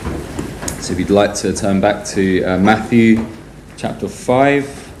So if you'd like to turn back to Matthew chapter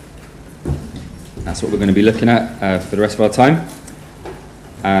 5, that's what we're going to be looking at for the rest of our time.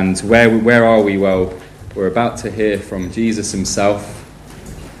 And where are we? Well, we're about to hear from Jesus himself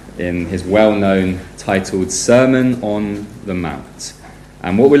in his well-known titled Sermon on the Mount.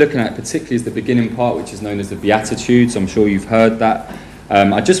 And what we're looking at particularly is the beginning part, which is known as the Beatitudes. I'm sure you've heard that.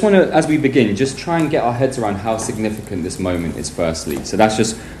 I just want to, as we begin, just try and get our heads around how significant this moment is firstly. So that's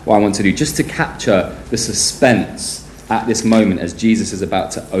just what I want to do, just to capture the suspense at this moment as Jesus is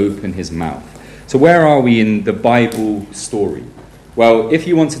about to open his mouth. So where are we in the Bible story? Well, if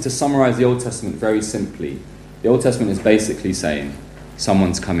you wanted to summarize the Old Testament very simply, the Old Testament is basically saying,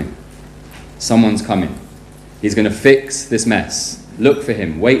 someone's coming. Someone's coming. He's going to fix this mess. Look for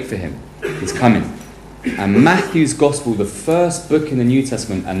him. Wait for him. He's coming. And Matthew's Gospel, the first book in the New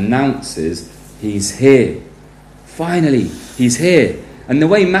Testament, announces he's here. Finally, he's here. And the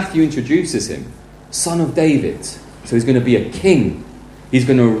way Matthew introduces him, son of David. So he's going to be a king. He's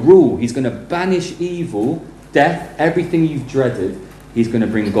going to rule. He's going to banish evil, death, everything you've dreaded. He's going to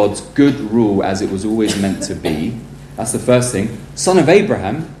bring God's good rule as it was always meant to be. That's the first thing. Son of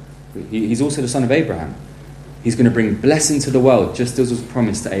Abraham. He's also the son of Abraham. He's going to bring blessing to the world, just as was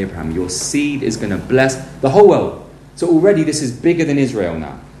promised to Abraham. Your seed is going to bless the whole world. So already this is bigger than Israel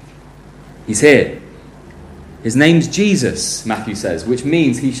now. He's here. His name's Jesus, Matthew says, which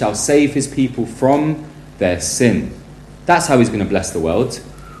means he shall save his people from their sin. That's how he's going to bless the world.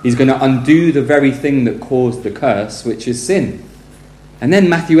 He's going to undo the very thing that caused the curse, which is sin. And then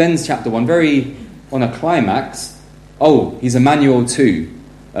Matthew ends chapter 1 very on a climax. Oh, he's Emmanuel too,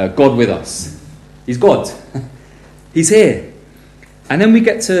 God with us. He's God. He's here. And then we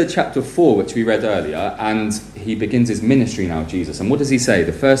get to chapter 4, which we read earlier, and he begins his ministry now, Jesus. And what does he say?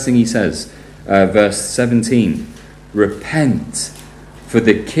 The first thing he says, verse 17, repent, for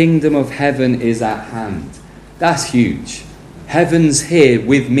the kingdom of heaven is at hand. That's huge. Heaven's here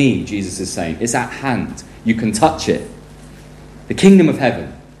with me, Jesus is saying. It's at hand. You can touch it. The kingdom of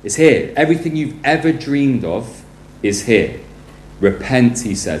heaven is here. Everything you've ever dreamed of is here. Repent,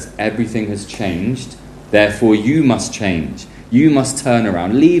 he says. Everything has changed. Therefore, you must change. You must turn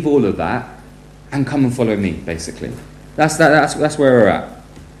around. Leave all of that and come and follow me, basically. That's where we're at.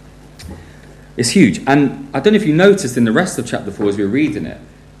 It's huge. And I don't know if you noticed in the rest of chapter 4 as we were reading it,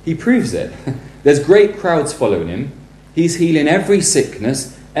 he proves it. There's great crowds following him. He's healing every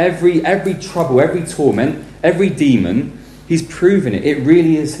sickness, every trouble, every torment, every demon. He's proven it. It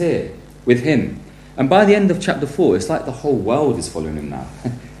really is here with him. And by the end of chapter 4, it's like the whole world is following him now.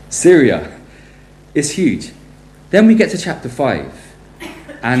 Syria is huge. Then we get to chapter 5.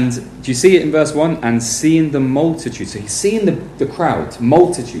 And do you see it in verse 1? And seeing the multitude. So he's seeing the crowd,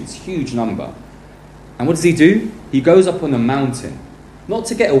 multitudes, huge number. And what does he do? He goes up on a mountain, not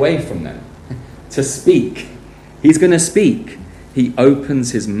to get away from them, to speak. He's going to speak. He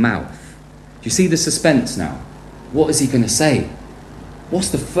opens his mouth. Do you see the suspense now? What is he going to say? What's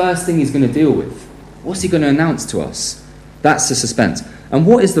the first thing he's going to deal with? What's he going to announce to us? That's the suspense. And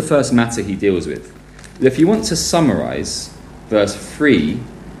what is the first matter he deals with? If you want to summarize verse 3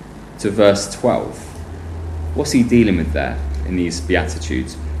 to verse 12, what's he dealing with there in these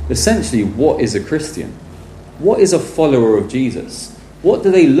Beatitudes? Essentially, what is a Christian? What is a follower of Jesus? What do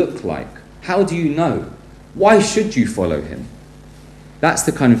they look like? How do you know? Why should you follow him? That's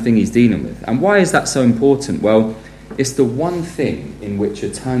the kind of thing he's dealing with. And why is that so important? Well, it's the one thing in which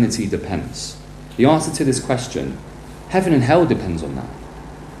eternity depends. The answer to this question, heaven and hell depends on that.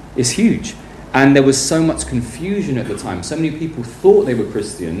 It's huge. And there was so much confusion at the time. So many people thought they were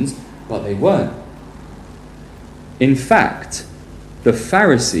Christians, but they weren't. In fact, the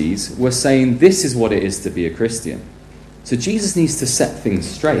Pharisees were saying this is what it is to be a Christian. So Jesus needs to set things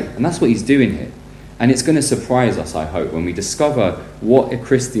straight. And that's what he's doing here. And it's going to surprise us, I hope, when we discover what a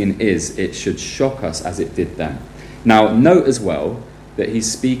Christian is. It should shock us as it did them. Now, note as well that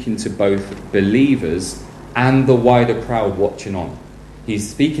he's speaking to both believers and the wider crowd watching on. He's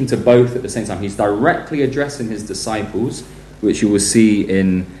speaking to both at the same time. He's directly addressing his disciples, which you will see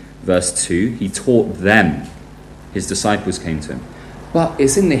in verse 2. He taught them. His disciples came to him. But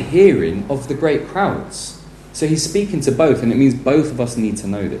it's in the hearing of the great crowds. So he's speaking to both, and it means both of us need to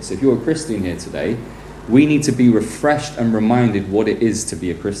know this. If you're a Christian here today, we need to be refreshed and reminded what it is to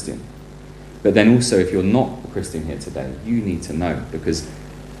be a Christian. But then also, if you're not a Christian here today, you need to know, because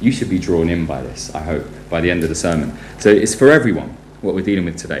you should be drawn in by this, I hope, by the end of the sermon. So it's for everyone, what we're dealing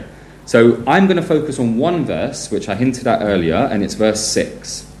with today. So I'm going to focus on one verse, which I hinted at earlier, and it's verse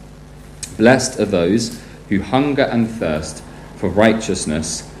 6. Blessed are those who hunger and thirst for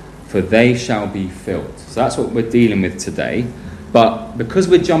righteousness, for they shall be filled. So that's what we're dealing with today. But because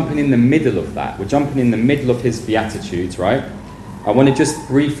we're jumping in the middle of that, we're jumping in the middle of his Beatitudes, right? I want to just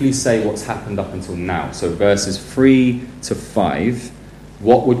briefly say what's happened up until now. So verses 3 to 5,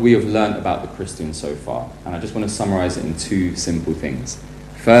 what would we have learnt about the Christian so far? And I just want to summarize it in two simple things.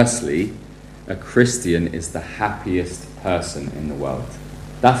 Firstly, a Christian is the happiest person in the world.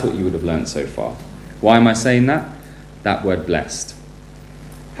 That's what you would have learnt so far. Why am I saying that? That word blessed.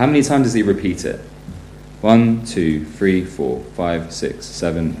 How many times does he repeat it? 1, 2, 3, 4, 5, 6,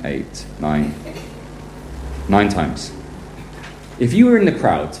 7, 8, 9. 9 times. If you were in the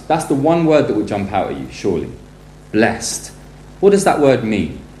crowd, that's the one word that would jump out at you, surely. Blessed. What does that word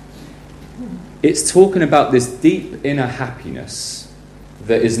mean? It's talking about this deep inner happiness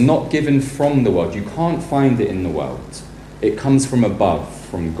that is not given from the world. You can't find it in the world. It comes from above,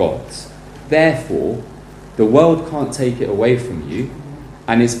 from God. Therefore, the world can't take it away from you,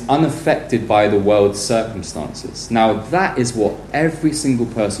 and is unaffected by the world's circumstances. Now, that is what every single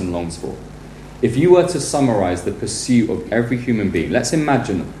person longs for. If you were to summarize the pursuit of every human being, let's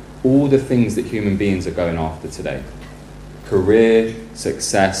imagine all the things that human beings are going after today. Career,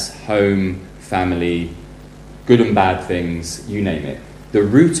 success, home, family, good and bad things, you name it. The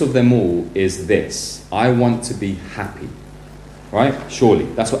root of them all is this: I want to be happy. Right? Surely.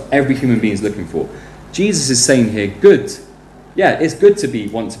 That's what every human being is looking for. Jesus is saying here, good. Yeah, it's good to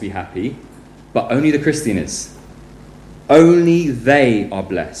want to be happy, but only the Christian is. Only they are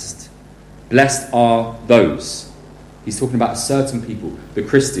blessed. Blessed are those. He's talking about certain people, the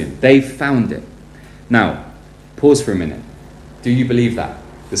Christian. They've found it. Now, pause for a minute. Do you believe that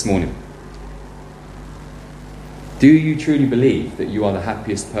this morning? Do you truly believe that you are the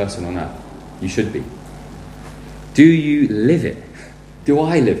happiest person on earth? You should be. Do you live it? Do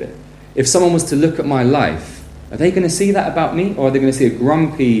I live it? If someone was to look at my life, are they going to see that about me? Or are they going to see a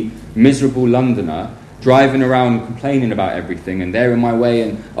grumpy, miserable Londoner driving around complaining about everything and they're in my way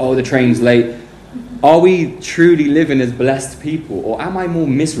and, oh, the train's late? Are we truly living as blessed people, or am I more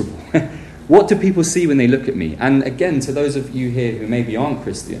miserable? What do people see when they look at me? And again, to those of you here who maybe aren't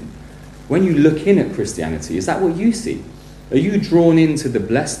Christian, when you look in at Christianity, is that what you see? Are you drawn into the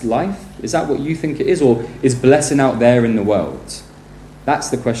blessed life? Is that what you think it is? Or is blessing out there in the world? That's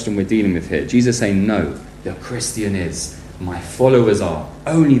the question we're dealing with here. Jesus saying, no, the Christian is. My followers are.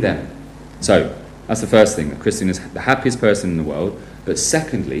 Only them. So, that's the first thing. A Christian is the happiest person in the world. But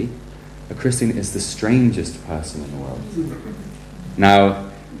secondly, a Christian is the strangest person in the world.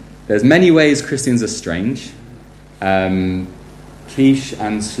 Now, there's many ways Christians are strange. Quiche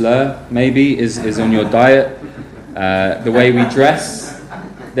and slur, maybe, is on your diet. The way we dress.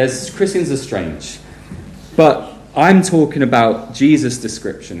 Christians are strange. But I'm talking about Jesus'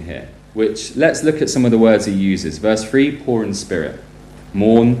 description here, which, let's look at some of the words he uses. Verse 3, poor in spirit,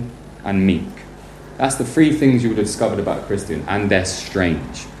 mourn, and meek. That's the three things you would have discovered about a Christian, and they're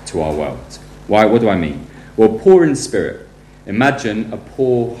strange to our world. Why? What do I mean? Well, poor in spirit. Imagine a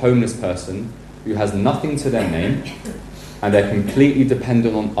poor homeless person who has nothing to their name, and they're completely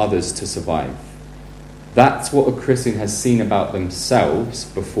dependent on others to survive. That's what a Christian has seen about themselves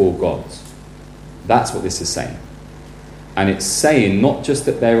before God. That's what this is saying. And it's saying not just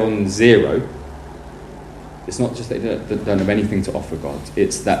that they're on zero. It's not just that they don't have anything to offer God.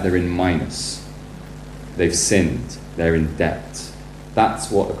 It's that they're in minus. They've sinned. They're in debt. That's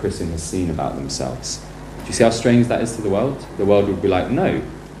what a Christian has seen about themselves. Do you see how strange that is to the world? The world would be like, no,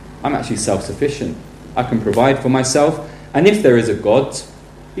 I'm actually self-sufficient. I can provide for myself. And if there is a God,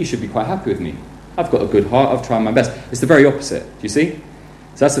 he should be quite happy with me. I've got a good heart. I've tried my best. It's the very opposite. Do you see?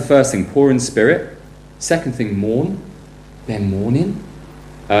 So that's the first thing, poor in spirit. Second thing, mourn. They're mourning.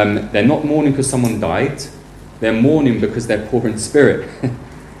 They're not mourning because someone died. They're mourning because they're poor in spirit.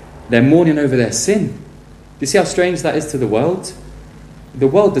 They're mourning over their sin. Do you see how strange that is to the world? The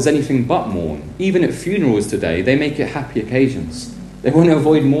world does anything but mourn. Even at funerals today, they make it happy occasions. They want to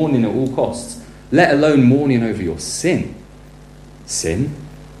avoid mourning at all costs, let alone mourning over your sin. Sin?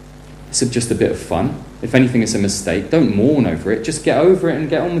 It's just a bit of fun. If anything, it's a mistake. Don't mourn over it. Just get over it and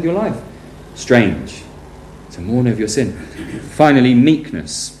get on with your life. Strange. To mourn over your sin. Finally,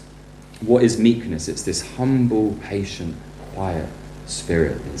 meekness. What is meekness? It's this humble, patient, quiet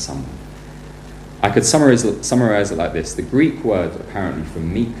spirit in someone. I could summarize it like this. The Greek word, apparently, for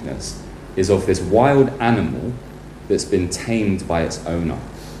meekness is of this wild animal that's been tamed by its owner.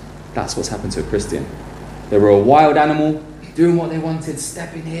 That's what's happened to a Christian. They were a wild animal, doing what they wanted,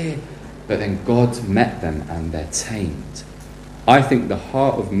 stepping here. But then God met them and they're tamed. I think the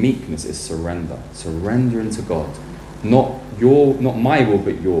heart of meekness is surrender. Surrendering to God. Not my will,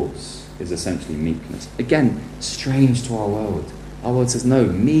 but yours is essentially meekness. Again, strange to our world. Our world says, no,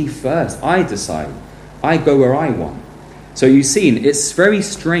 me first. I decide. I go where I want. So you've seen, it's very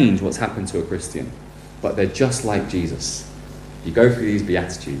strange what's happened to a Christian, but they're just like Jesus. You go through these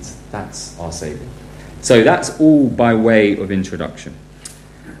Beatitudes, that's our Saviour. So that's all by way of introduction.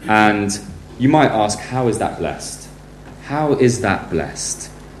 And you might ask, how is that blessed? How is that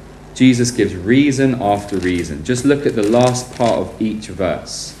blessed? Jesus gives reason after reason. Just look at the last part of each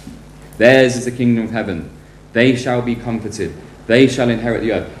verse. Theirs is the kingdom of heaven. They shall be comforted. They shall inherit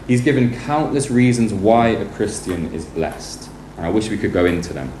the earth. He's given countless reasons why a Christian is blessed. And I wish we could go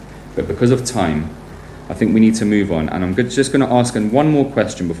into them. But because of time, I think we need to move on. And I'm just going to ask one more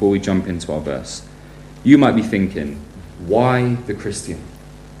question before we jump into our verse. You might be thinking, why the Christian?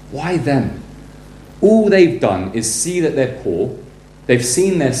 Why them? All they've done is see that they're poor. They've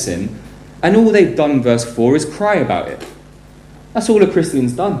seen their sin. And all they've done, verse 4, is cry about it. That's all a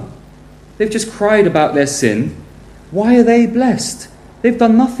Christian's done. They've just cried about their sin. Why are they blessed? They've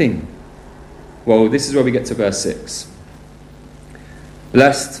done nothing. Well, this is where we get to verse 6.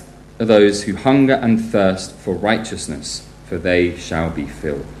 Blessed are those who hunger and thirst for righteousness, for they shall be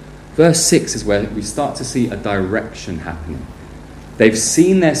filled. Verse 6 is where we start to see a direction happening. They've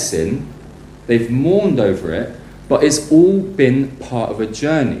seen their sin, they've mourned over it, but it's all been part of a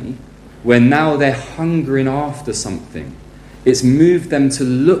journey where now they're hungering after something. It's moved them to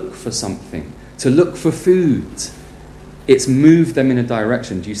look for something, to look for food. It's moved them in a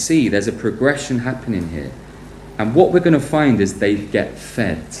direction. Do you see? There's a progression happening here. And what we're going to find is they get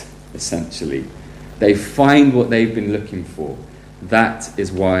fed, essentially. They find what they've been looking for. That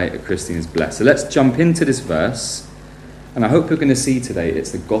is why a Christian is blessed. So let's jump into this verse. And I hope you're going to see today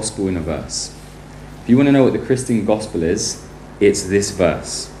it's the gospel in a verse. If you want to know what the Christian gospel is, it's this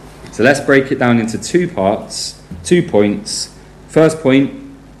verse. So let's break it down into two parts, 2 points. First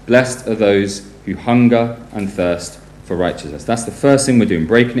point, blessed are those who hunger and thirst for righteousness. That's the first thing we're doing,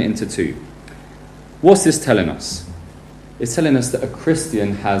 breaking it into two. What's this telling us? It's telling us that a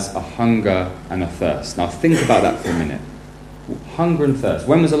Christian has a hunger and a thirst. Now think about that for a minute. Hunger and thirst.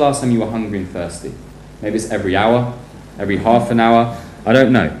 When was the last time you were hungry and thirsty? Maybe it's every hour, every half an hour. I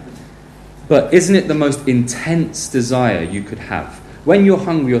don't know. But isn't it the most intense desire you could have? When you're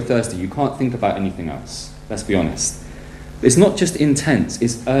hungry or thirsty, you can't think about anything else. Let's be honest. It's not just intense,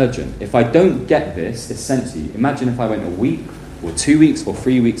 it's urgent. If I don't get this, essentially, imagine if I went a week or 2 weeks or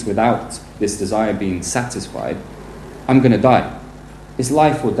 3 weeks without this desire being satisfied, I'm going to die. It's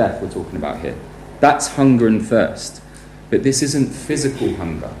life or death we're talking about here. That's hunger and thirst. But this isn't physical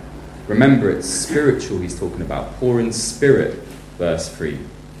hunger. Remember, it's spiritual he's talking about. Poor in spirit, verse 3.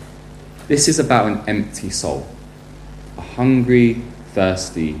 This is about an empty soul. A hungry,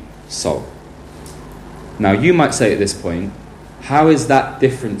 thirsty soul. Now, you might say at this point, how is that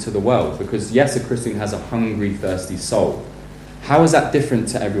different to the world? Because yes, a Christian has a hungry, thirsty soul. How is that different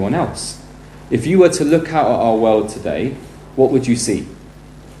to everyone else? If you were to look out at our world today, what would you see?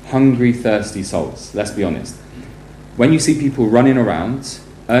 Hungry, thirsty souls. Let's be honest. When you see people running around,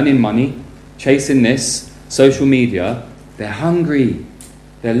 earning money, chasing this, social media, they're hungry.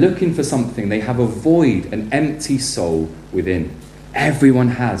 They're looking for something. They have a void, an empty soul within. Everyone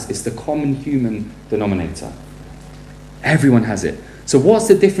has. It's the common human denominator. Everyone has it. So what's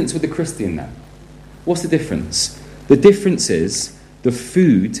the difference with the Christian then? What's the difference? The difference is the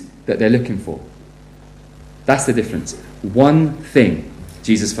food that they're looking for. That's the difference. One thing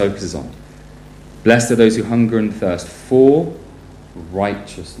Jesus focuses on. Blessed are those who hunger and thirst for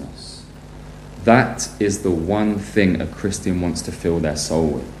righteousness. That is the one thing a Christian wants to fill their soul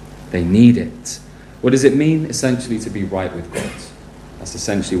with. They need it. What does it mean? Essentially to be right with God. That's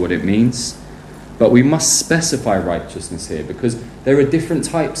essentially what it means. But we must specify righteousness here because there are different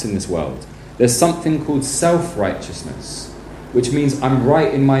types in this world. There's something called self-righteousness, which means I'm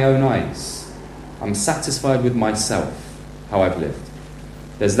right in my own eyes. I'm satisfied with myself, how I've lived.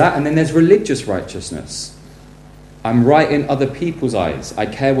 There's that, and then there's religious righteousness. I'm right in other people's eyes. I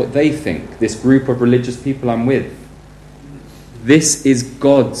care what they think, this group of religious people I'm with. This is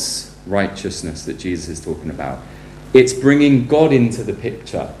God's righteousness that Jesus is talking about. It's bringing God into the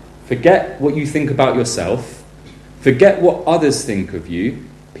picture. Forget what you think about yourself. Forget what others think of you,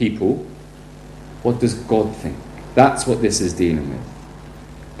 people. What does God think? That's what this is dealing with.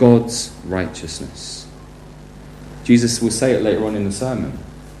 God's righteousness. Jesus will say it later on in the sermon.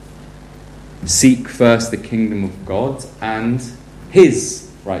 Seek first the kingdom of God and his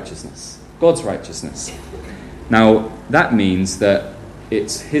righteousness. God's righteousness. Now, that means that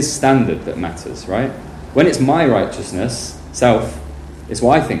it's his standard that matters, right? When it's my righteousness, self, it's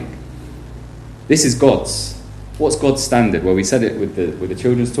what I think. This is God's. What's God's standard? Well, we said it with the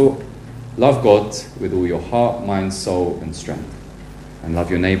children's talk. Love God with all your heart, mind, soul, and strength. And love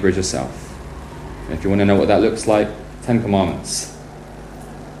your neighbour as yourself. And if you want to know what that looks like, 10 Commandments.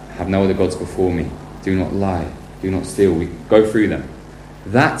 Have no other gods before me. Do not lie. Do not steal. We go through them.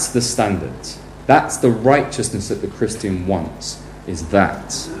 That's the standard. That's the righteousness that the Christian wants, is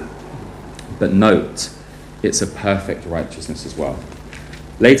that. But note, it's a perfect righteousness as well.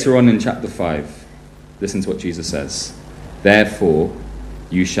 Later on in chapter 5, listen to what Jesus says. Therefore,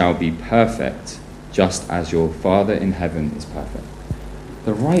 you shall be perfect, just as your Father in heaven is perfect.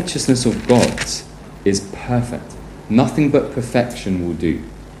 The righteousness of God is perfect. Nothing but perfection will do.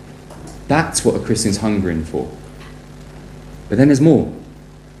 That's what a Christian's hungering for. But then there's more.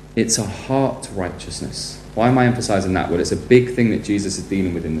 It's a heart righteousness. Why am I emphasizing that? Well, it's a big thing that Jesus is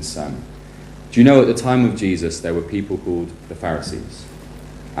dealing with in this sermon. Do you know at the time of Jesus there were people called the Pharisees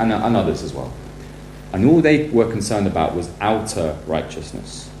and others as well. And all they were concerned about was outer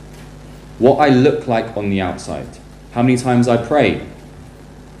righteousness. What I look like on the outside. How many times I pray.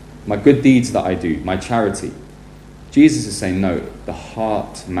 My good deeds that I do. My charity. Jesus is saying, no, the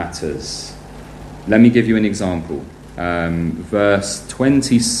heart matters. Let me give you an example. Verse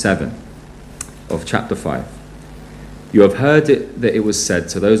 27 of chapter 5. You have heard that it was said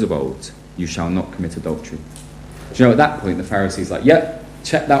to those of old, you shall not commit adultery. Do you know, at that point, the Pharisees like, yep,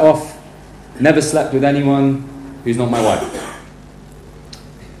 check that off. Never slept with anyone who's not my wife.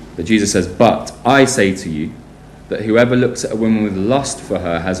 But Jesus says, but I say to you that whoever looks at a woman with lust for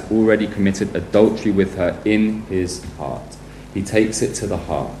her has already committed adultery with her in his heart. He takes it to the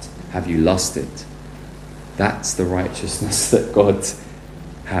heart. Have you lusted? That's the righteousness that God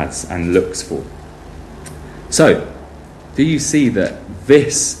has and looks for. So, do you see that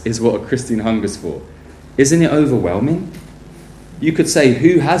this is what a Christian hungers for? Isn't it overwhelming? You could say,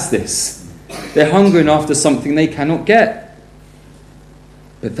 who has this? They're hungering after something they cannot get.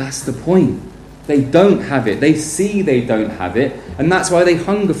 But that's the point. They don't have it. They see they don't have it. And that's why they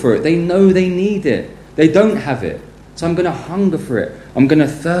hunger for it. They know they need it. They don't have it. So I'm going to hunger for it. I'm going to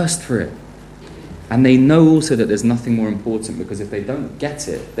thirst for it. And they know also that there's nothing more important, because if they don't get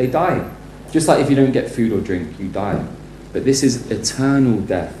it, they die. Just like if you don't get food or drink, you die. But this is eternal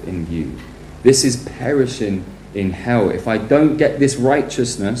death in view. This is perishing in hell. If I don't get this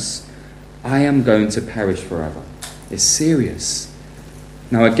righteousness, I am going to perish forever. It's serious.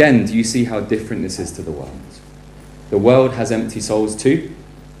 Now again, do you see how different this is to the world? The world has empty souls too.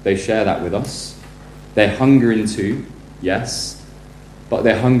 They share that with us. They're hungering too, yes, but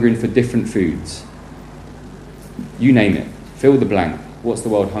they're hungering for different foods. You name it. Fill the blank. What's the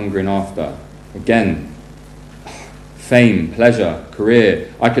world hungering after? Again, fame, pleasure,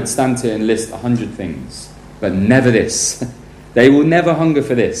 career. I could stand here and list 100 things, but never this. They will never hunger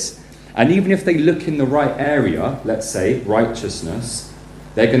for this. And even if they look in the right area, let's say righteousness,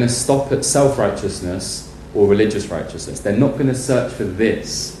 they're going to stop at self-righteousness or religious righteousness. They're not going to search for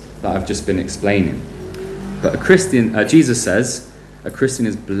this that I've just been explaining. But a Christian, Jesus says, a Christian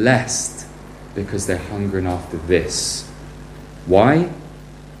is blessed because they're hungering after this. Why?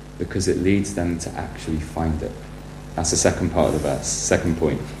 Because it leads them to actually find it. That's the second part of the verse, second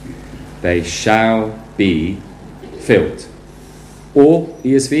point. They shall be filled. Or,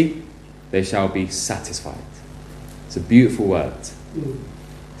 ESV, they shall be satisfied. It's a beautiful word.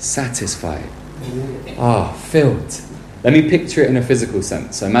 Satisfied. Filled. Let me picture it in a physical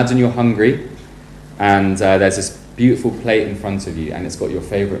sense. So imagine you're hungry and there's this beautiful plate in front of you and it's got your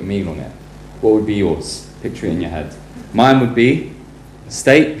favourite meal on it. What would be yours? Picture it in your head. Mine would be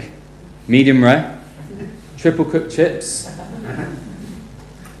steak, medium rare, triple cooked chips,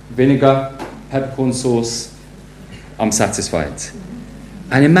 vinegar, peppercorn sauce. I'm satisfied.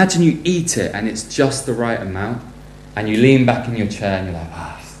 And imagine you eat it and it's just the right amount and you lean back in your chair and you're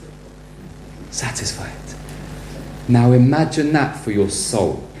like, satisfied. Now imagine that for your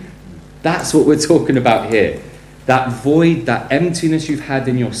soul. That's what we're talking about here. That void, that emptiness you've had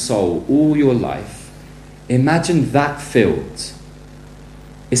in your soul all your life. Imagine that filled.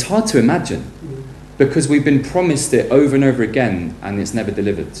 It's hard to imagine because we've been promised it over and over again and it's never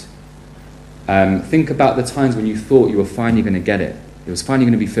delivered. Think about the times when you thought you were finally going to get it. It was finally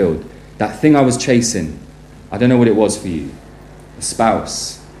going to be filled. That thing I was chasing, I don't know what it was for you. A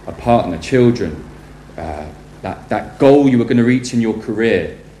spouse, a partner, children, that goal you were going to reach in your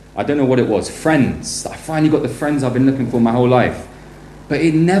career. I don't know what it was. Friends. I finally got the friends I've been looking for my whole life. But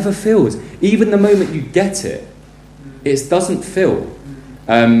it never fills. Even the moment you get it, it doesn't fill.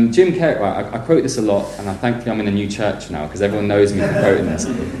 Jim Carrey, I quote this a lot, and thankfully I'm in a new church now because everyone knows me for quoting this.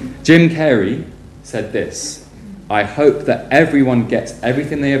 Jim Carrey said this: I hope that everyone gets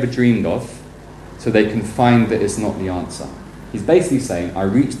everything they ever dreamed of so they can find that it's not the answer. He's basically saying, I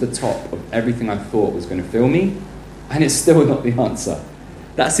reached the top of everything I thought was going to fill me, and it's still not the answer.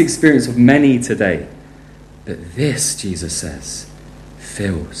 That's the experience of many today. But this, Jesus says,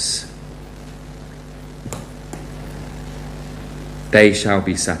 fills. They shall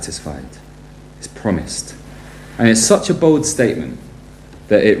be satisfied. It's promised. And it's such a bold statement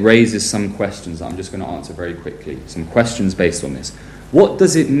that it raises some questions that I'm just going to answer very quickly. Some questions based on this. What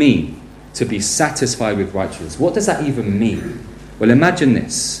does it mean to be satisfied with righteousness? What does that even mean? Well, imagine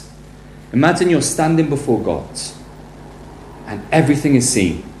this. Imagine you're standing before God and everything is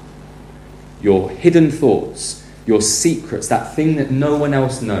seen. Your hidden thoughts, your secrets, that thing that no one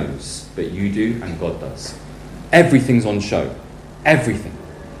else knows, but you do and God does. Everything's on show. Everything.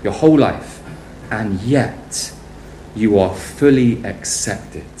 Your whole life. And yet, you are fully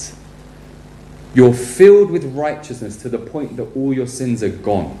accepted. You're filled with righteousness to the point that all your sins are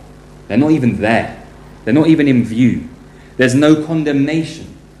gone. They're not even there. They're not even in view. There's no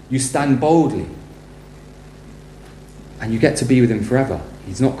condemnation. You stand boldly. And you get to be with him forever.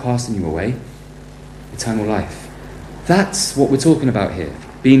 He's not casting you away. Eternal life. That's what we're talking about here.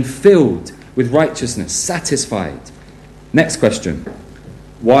 Being filled with righteousness, satisfied. Next question.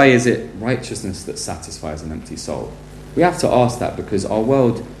 Why is it righteousness that satisfies an empty soul? We have to ask that because our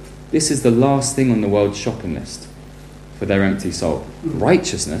world, this is the last thing on the world's shopping list for their empty soul.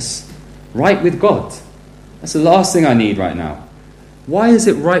 Righteousness. Right with God. That's the last thing I need right now. Why is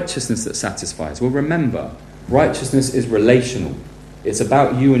it righteousness that satisfies? Well, remember, righteousness is relational. It's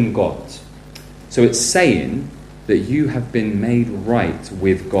about you and God. So it's saying that you have been made right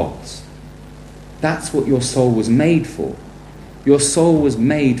with God. That's what your soul was made for. Your soul was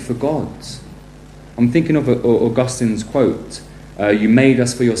made for God. I'm thinking of Augustine's quote, you made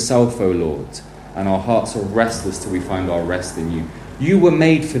us for yourself, O Lord, and our hearts are restless till we find our rest in you. You were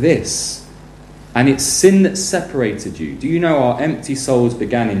made for this, and it's sin that separated you. Do you know our empty souls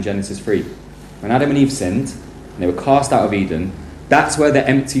began in Genesis 3? When Adam and Eve sinned, and they were cast out of Eden, that's where the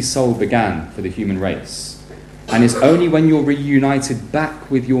empty soul began for the human race. And it's only when you're reunited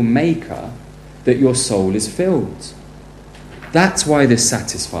back with your Maker that your soul is filled. That's why this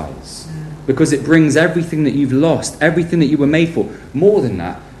satisfies. Because it brings everything that you've lost, everything that you were made for. More than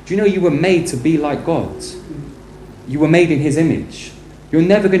that, do you know you were made to be like God? You were made in his image. You're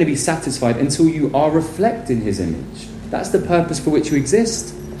never going to be satisfied until you are reflecting his image. That's the purpose for which you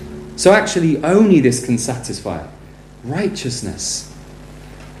exist. So actually, only this can satisfy. Righteousness.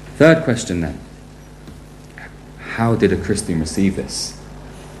 Third question then. How did a Christian receive this?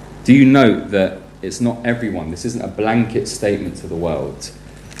 Do you note that it's not everyone? This isn't a blanket statement to the world.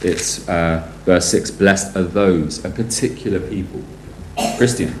 It's verse 6, blessed are those, a particular people.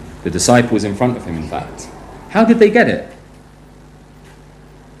 Christian, the disciples in front of him, in fact. How did they get it?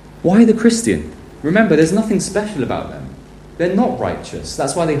 Why the Christian? Remember, there's nothing special about them. They're not righteous.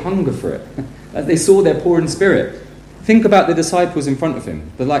 That's why they hunger for it. They saw they're poor in spirit. Think about the disciples in front of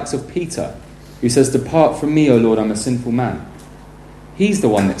him, the likes of Peter, who says, depart from me, O Lord, I'm a sinful man. He's the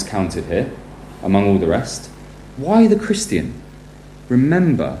one that's counted here, among all the rest. Why the Christian?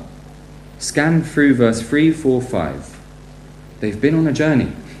 Remember, scan through verse 3, 4, 5. They've been on a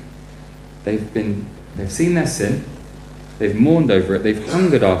journey. They've seen their sin. They've mourned over it. They've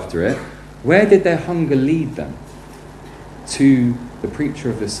hungered after it. Where did their hunger lead them? To the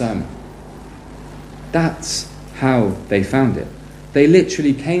preacher of the sermon. That's how they found it. They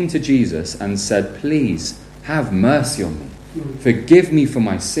literally came to Jesus and said, please, have mercy on me. Forgive me for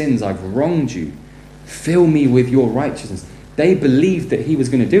my sins. I've wronged you. Fill me with your righteousness. They believed that he was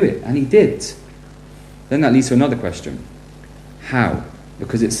going to do it, and he did. Then that leads to another question. How?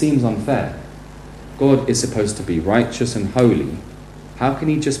 Because it seems unfair. God is supposed to be righteous and holy. How can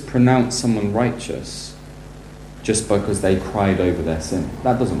he just pronounce someone righteous just because they cried over their sin?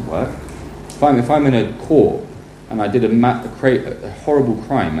 That doesn't work. If I'm in a court and I did a horrible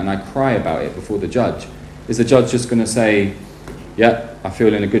crime and I cry about it before the judge, is the judge just going to say, yeah, I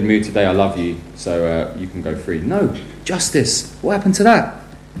feel in a good mood today, I love you, so you can go free? No. Justice. What happened to that?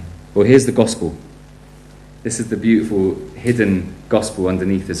 Well, here's the gospel. This is the beautiful hidden gospel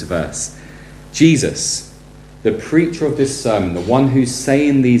underneath this verse. Jesus, the preacher of this sermon, the one who's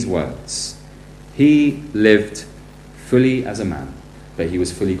saying these words, he lived fully as a man, but he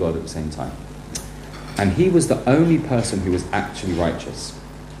was fully God at the same time. And he was the only person who was actually righteous.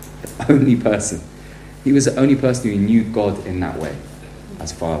 The only person. He was the only person who knew God in that way,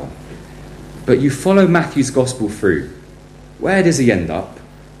 as Father. But you follow Matthew's gospel through. Where does he end up?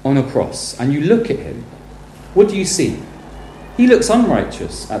 On a cross. And you look at him. What do you see? He looks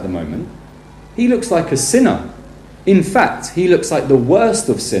unrighteous at the moment. He looks like a sinner. In fact, he looks like the worst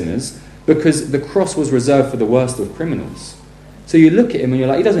of sinners because the cross was reserved for the worst of criminals. So you look at him and you're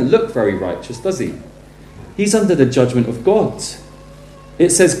like, he doesn't look very righteous, does he? He's under the judgment of God. It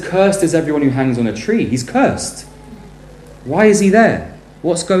says, cursed is everyone who hangs on a tree. He's cursed. Why is he there?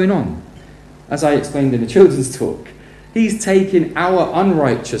 What's going on? As I explained in the children's talk, he's taken our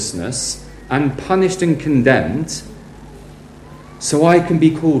unrighteousness and punished and condemned so I can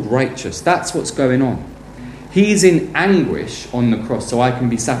be called righteous. That's what's going on. He's in anguish on the cross so I can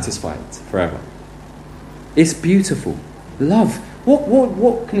be satisfied forever. It's beautiful. Love.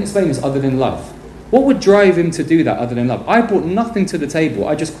 What can explain this other than love? What would drive him to do that other than love? I brought nothing to the table.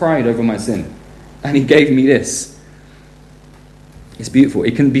 I just cried over my sin. And he gave me this. It's beautiful.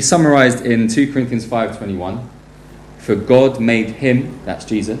 It can be summarized in 2 Corinthians 5:21. For God made him, that's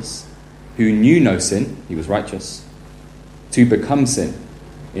Jesus, who knew no sin, he was righteous, to become sin,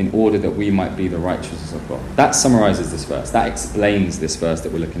 in order that we might be the righteousness of God. That summarizes this verse. That explains this verse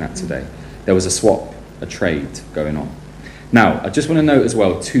that we're looking at today. There was a swap, a trade going on. Now, I just want to note as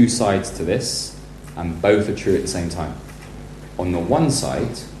well two sides to this, and both are true at the same time. On the one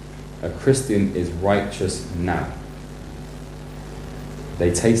side, a Christian is righteous now.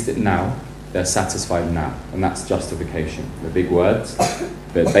 They taste it now, they're satisfied now, and that's justification. The big words,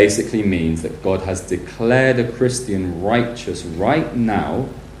 but it basically means that God has declared a Christian righteous right now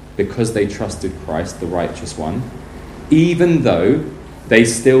because they trusted Christ, the righteous one, even though they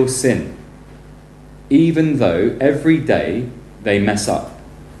still sin. Even though every day they mess up.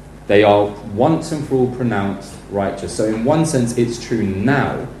 They are once and for all pronounced righteous. So in one sense it's true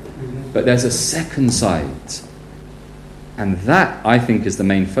now, but there's a second side. And that, I think, is the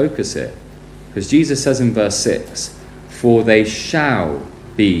main focus here. Because Jesus says in verse 6, for they shall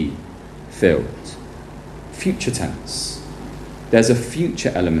be filled. Future tense. There's a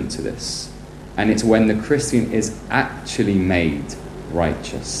future element to this. And it's when the Christian is actually made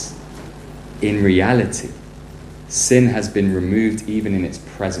righteous. In reality, sin has been removed even in its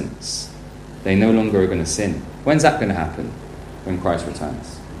presence. They no longer are going to sin. When's that going to happen? When Christ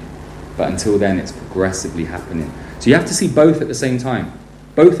returns. But until then, it's progressively happening. So you have to see both at the same time.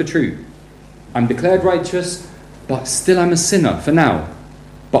 Both are true. I'm declared righteous, but still I'm a sinner for now.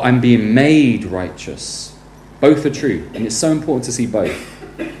 But I'm being made righteous. Both are true. And it's so important to see both.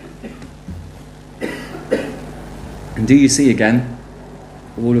 And do you see again?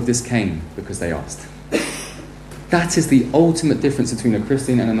 All of this came because they asked. That is the ultimate difference between a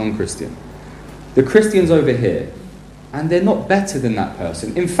Christian and a non-Christian. The Christian's over here, and they're not better than that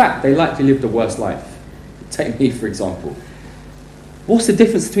person. In fact, they likely lived a worse life. Take me, for example. What's the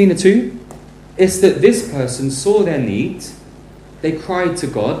difference between the two? It's that this person saw their need, they cried to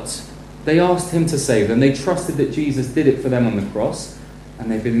God, they asked him to save them, they trusted that Jesus did it for them on the cross, and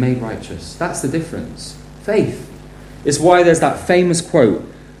they've been made righteous. That's the difference. Faith. It's why there's that famous quote,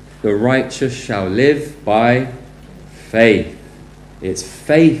 the righteous shall live by faith. It's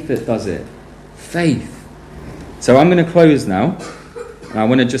faith that does it. Faith. So I'm going to close now. And I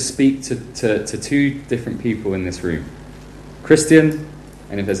want to just speak to two different people in this room. Christian,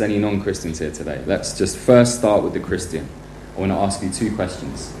 and if there's any non-Christians here today. Let's just first start with the Christian. I want to ask you two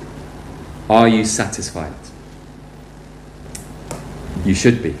questions. Are you satisfied? You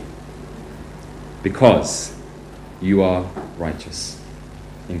should be. Because you are righteous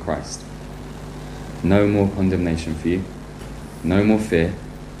in Christ. No more condemnation for you. No more fear.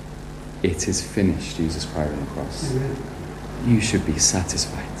 It is finished, Jesus cried on the cross. Amen. You should be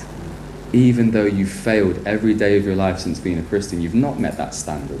satisfied. Even though you've failed every day of your life since being a Christian, you've not met that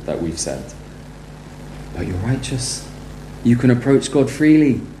standard that we've set. But you're righteous. You can approach God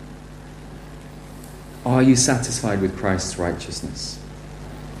freely. Are you satisfied with Christ's righteousness?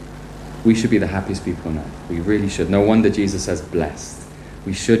 We should be the happiest people on earth. We really should. No wonder Jesus says blessed.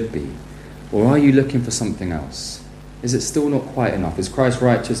 We should be. Or are you looking for something else? Is it still not quite enough? Is Christ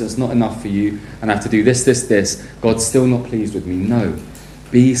righteous? It's not enough for you, and I have to do this. God's still not pleased with me. No.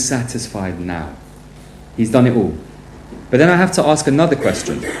 Be satisfied now. He's done it all. But then I have to ask another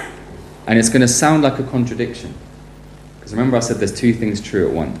question. And it's going to sound like a contradiction. Because remember I said there's two things true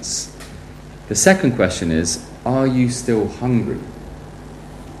at once. The second question is, are you still hungry?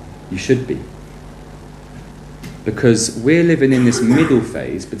 You should be. Because we're living in this middle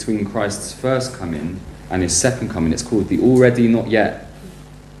phase between Christ's first coming and his second coming. It's called the already not yet.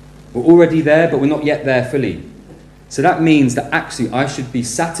 We're already there, but we're not yet there fully. So that means that actually I should be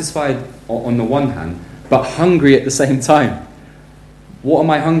satisfied on the one hand, but hungry at the same time. What am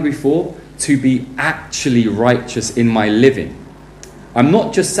I hungry for? To be actually righteous in my living. I'm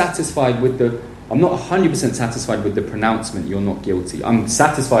not just satisfied with I'm not 100% satisfied with the pronouncement, you're not guilty. I'm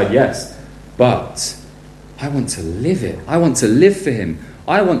satisfied, yes, but I want to live it. I want to live for him.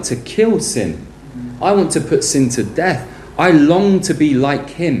 I want to kill sin. I want to put sin to death. I long to be like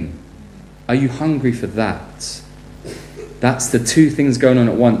him. Are you hungry for that? That's the two things going on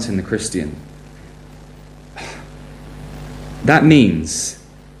at once in the Christian. That means,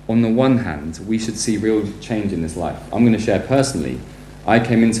 on the one hand, we should see real change in this life. I'm going to share personally. I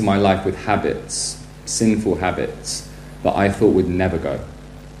came into my life with habits, sinful habits, that I thought would never go.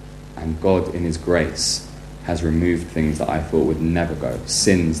 And God, in his grace, has removed things that I thought would never go,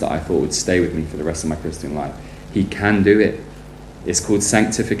 sins that I thought would stay with me for the rest of my Christian life. He can do it. It's called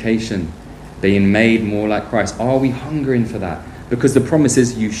sanctification, being made more like Christ. Are we hungering for that? Because the promise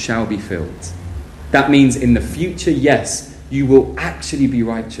is you shall be filled. That means in the future, yes, you will actually be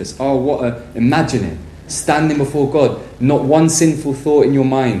righteous. Oh, imagine it. Standing before God, not one sinful thought in your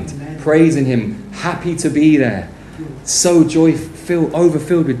mind, praising him, happy to be there, so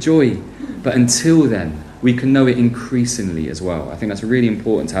overfilled with joy. But until then, we can know it increasingly as well. I think that's really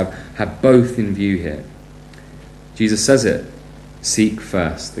important to have both in view here. Jesus says it, seek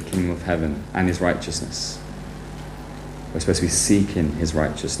first the kingdom of heaven and his righteousness. We're supposed to be seeking his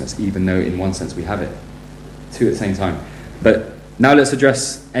righteousness, even though in one sense we have it. Two at the same time. But now let's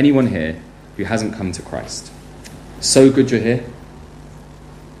address anyone here who hasn't come to Christ. So good you're here.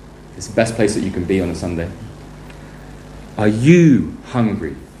 It's the best place that you can be on a Sunday. Are you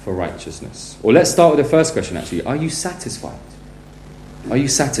hungry for righteousness? Or let's start with the first question actually. Are you satisfied? Are you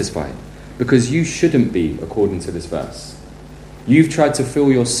satisfied? Because you shouldn't be, according to this verse. You've tried to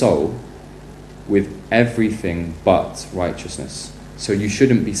fill your soul with everything but righteousness. So you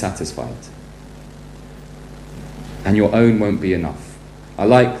shouldn't be satisfied. And your own won't be enough. I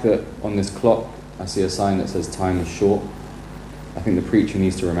like that on this clock I see a sign that says time is short. I think the preacher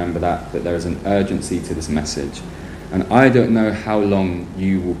needs to remember that there is an urgency to this message. And I don't know how long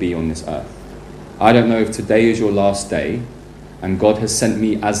you will be on this earth. I don't know if today is your last day and God has sent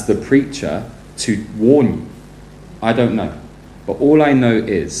me as the preacher to warn you. I don't know. But all I know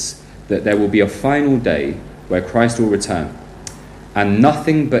is that there will be a final day where Christ will return. And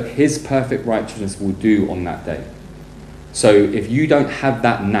nothing but his perfect righteousness will do on that day. So if you don't have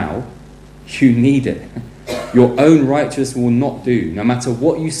that now, you need it. Your own righteousness will not do. No matter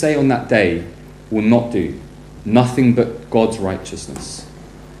what you say on that day, will not do. Nothing but God's righteousness.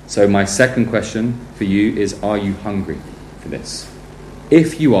 So my second question for you is, are you hungry for this?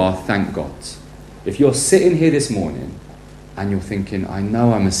 If you are, thank God. If you're sitting here this morning and you're thinking, I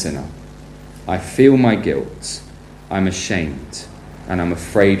know I'm a sinner. I feel my guilt. I'm ashamed. And I'm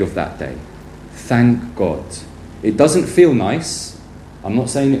afraid of that day. Thank God. It doesn't feel nice. I'm not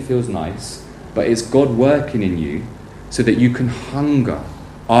saying it feels nice. But it's God working in you so that you can hunger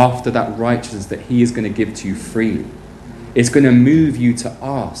after that righteousness that he is going to give to you freely. It's going to move you to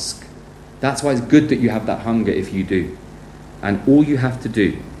ask. That's why it's good that you have that hunger if you do. And all you have to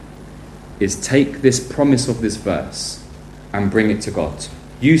do is take this promise of this verse and bring it to God.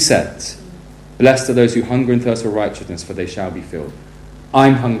 You said, blessed are those who hunger and thirst for righteousness, for they shall be filled.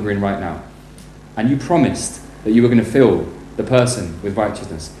 I'm hungering right now. And you promised that you were going to fill the person with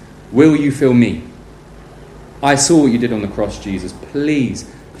righteousness. Will you fill me? I saw what you did on the cross, Jesus.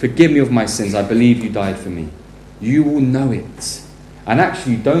 Please forgive me of my sins. I believe you died for me. You will know it. And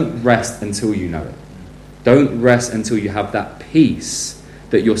actually, don't rest until you know it. Don't rest until you have that peace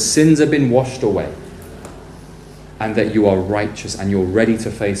that your sins have been washed away and that you are righteous and you're ready to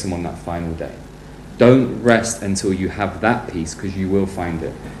face him on that final day. Don't rest until you have that peace, because you will find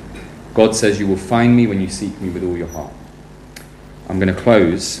it. God says you will find me when you seek me with all your heart. I'm going to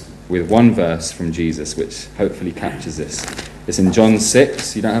close with one verse from Jesus which hopefully captures this. It's in John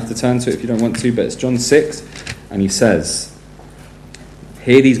 6. You don't have to turn to it if you don't want to, but it's John 6, and he says,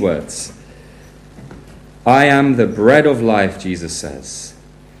 hear these words. I am the bread of life, Jesus says.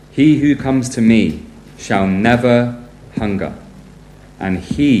 He who comes to me shall never hunger, and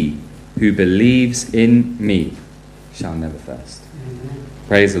he who believes in me shall never thirst.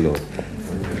 Praise the Lord.